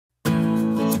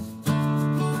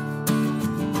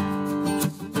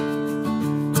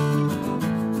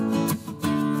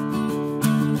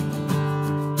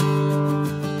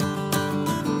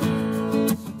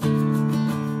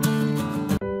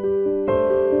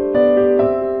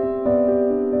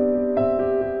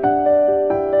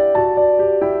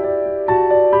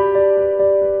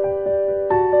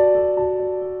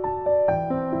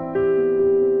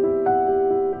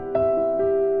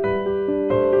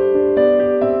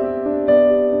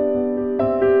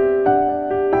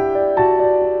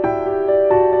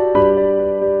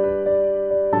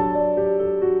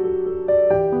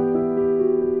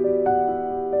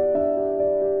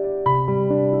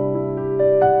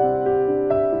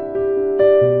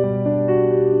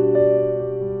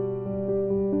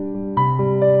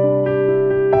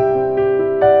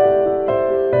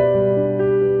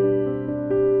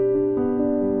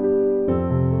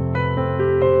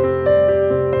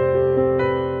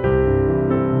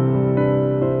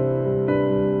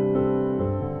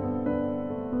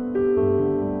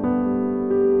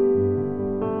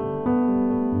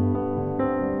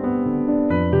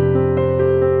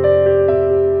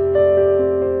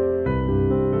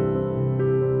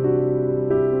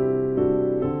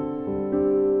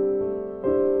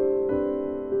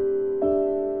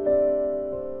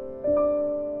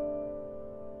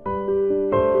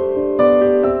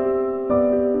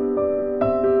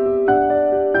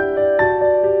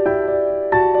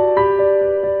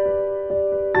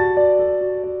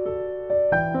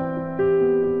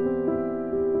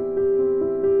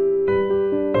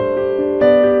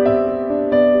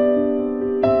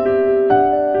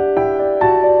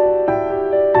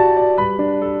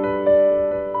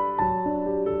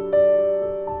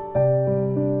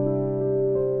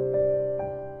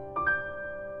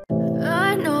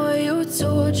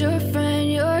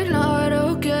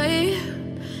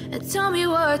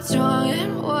what's wrong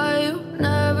and why you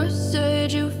never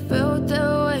said you felt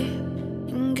that way.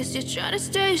 And guess you're trying to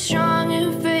stay strong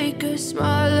and fake a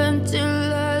smile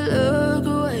until I look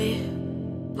away.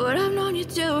 But I've known you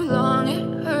too long,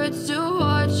 it hurts to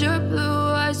watch your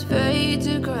blue eyes fade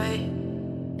to gray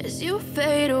as you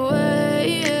fade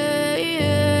away,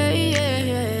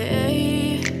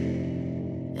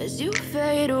 as you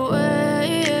fade away.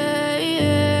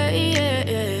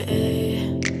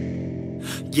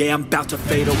 Yeah, I'm about to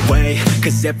fade away,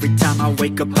 cause every time I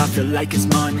wake up I feel like it's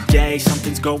Monday.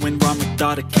 Something's going wrong with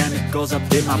all the chemicals up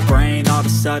in my brain. All of a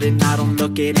sudden I don't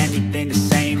look at anything the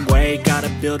same way. Gotta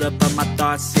build up of my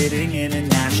thoughts sitting in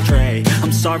an ashtray.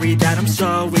 I'm sorry that I'm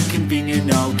so inconvenient,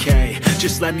 okay.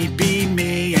 Just let me be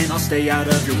me and I'll stay out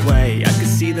of your way. I can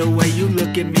see the way you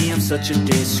look at me, I'm such a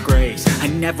disgrace. I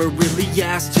never really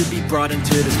asked to be brought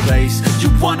into this place. You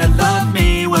wanna love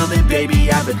me? Well then baby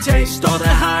have a taste. All the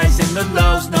highs and the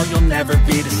lows, no you'll never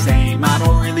be the same. I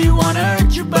don't really wanna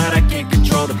hurt you but I can't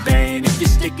control the pain. If you're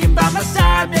sticking by my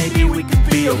side maybe we could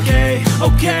be okay.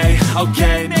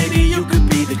 Okay, maybe you could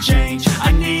be the change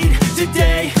I need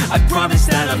today. I promise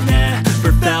that I've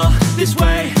never felt this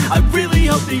way. I really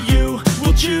hope that you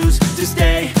will choose to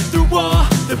stay through all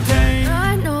the pain.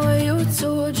 I know you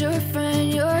told your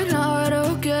friend you're not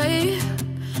okay,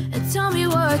 and tell me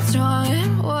what's wrong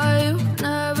and why you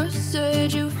never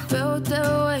said you felt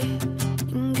that way.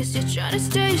 And guess you're trying to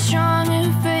stay strong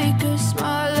and fake a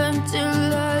smile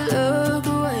until I look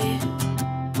away.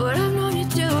 But I've known you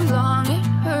too long, it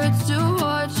hurts to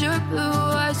watch your blue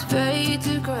eyes fade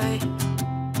to gray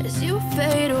as you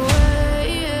fade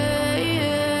away,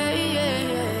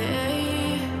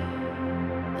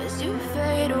 as you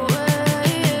fade away,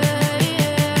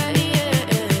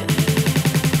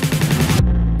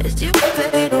 as you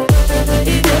fade away.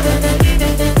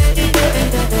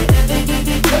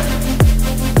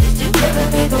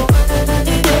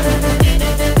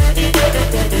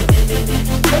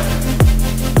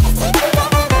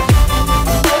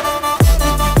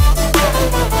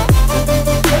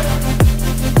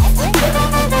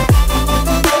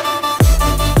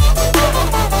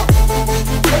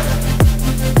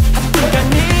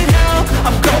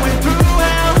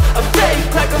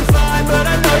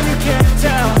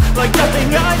 Like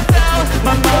nothing I felt,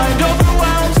 my mind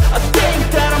overwhelms. I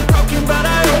think that I'm broken, but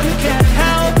I hope you can't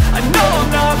help. I know I'm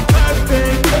not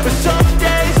perfect, but some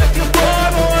days I feel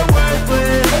far more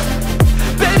worthless.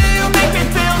 Baby, you make me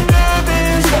feel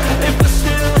nervous. If I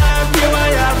still have you, I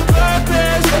have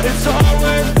purpose. It's all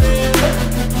worth it.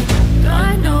 I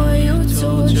know you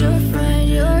told your friend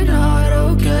you're not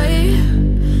okay,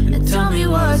 and tell me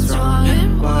what's wrong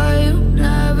and why you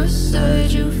never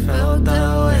said you felt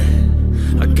that way.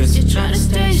 I guess you're trying to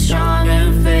stay strong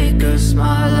and fake a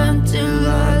smile until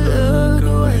I look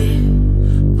away.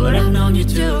 But I've known you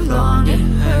too long, it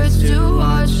hurts to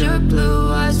watch your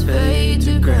blue eyes fade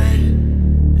to gray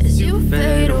as you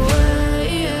fade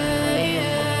away,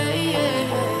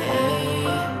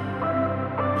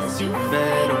 as you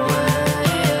fade away,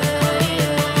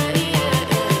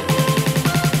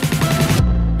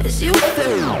 as you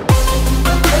fade away.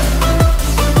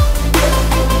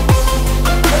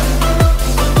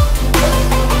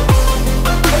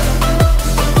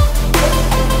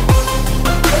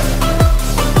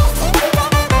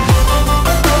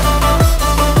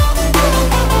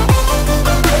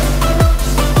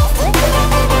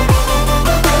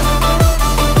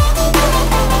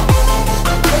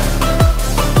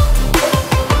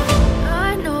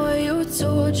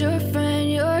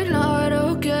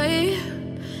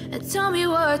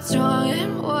 What's wrong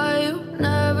and why you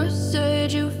never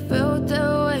said you felt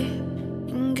that way.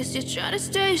 And guess you're trying to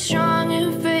stay strong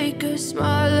and fake a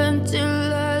smile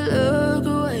until I look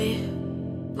away.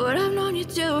 But I've known you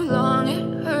too long.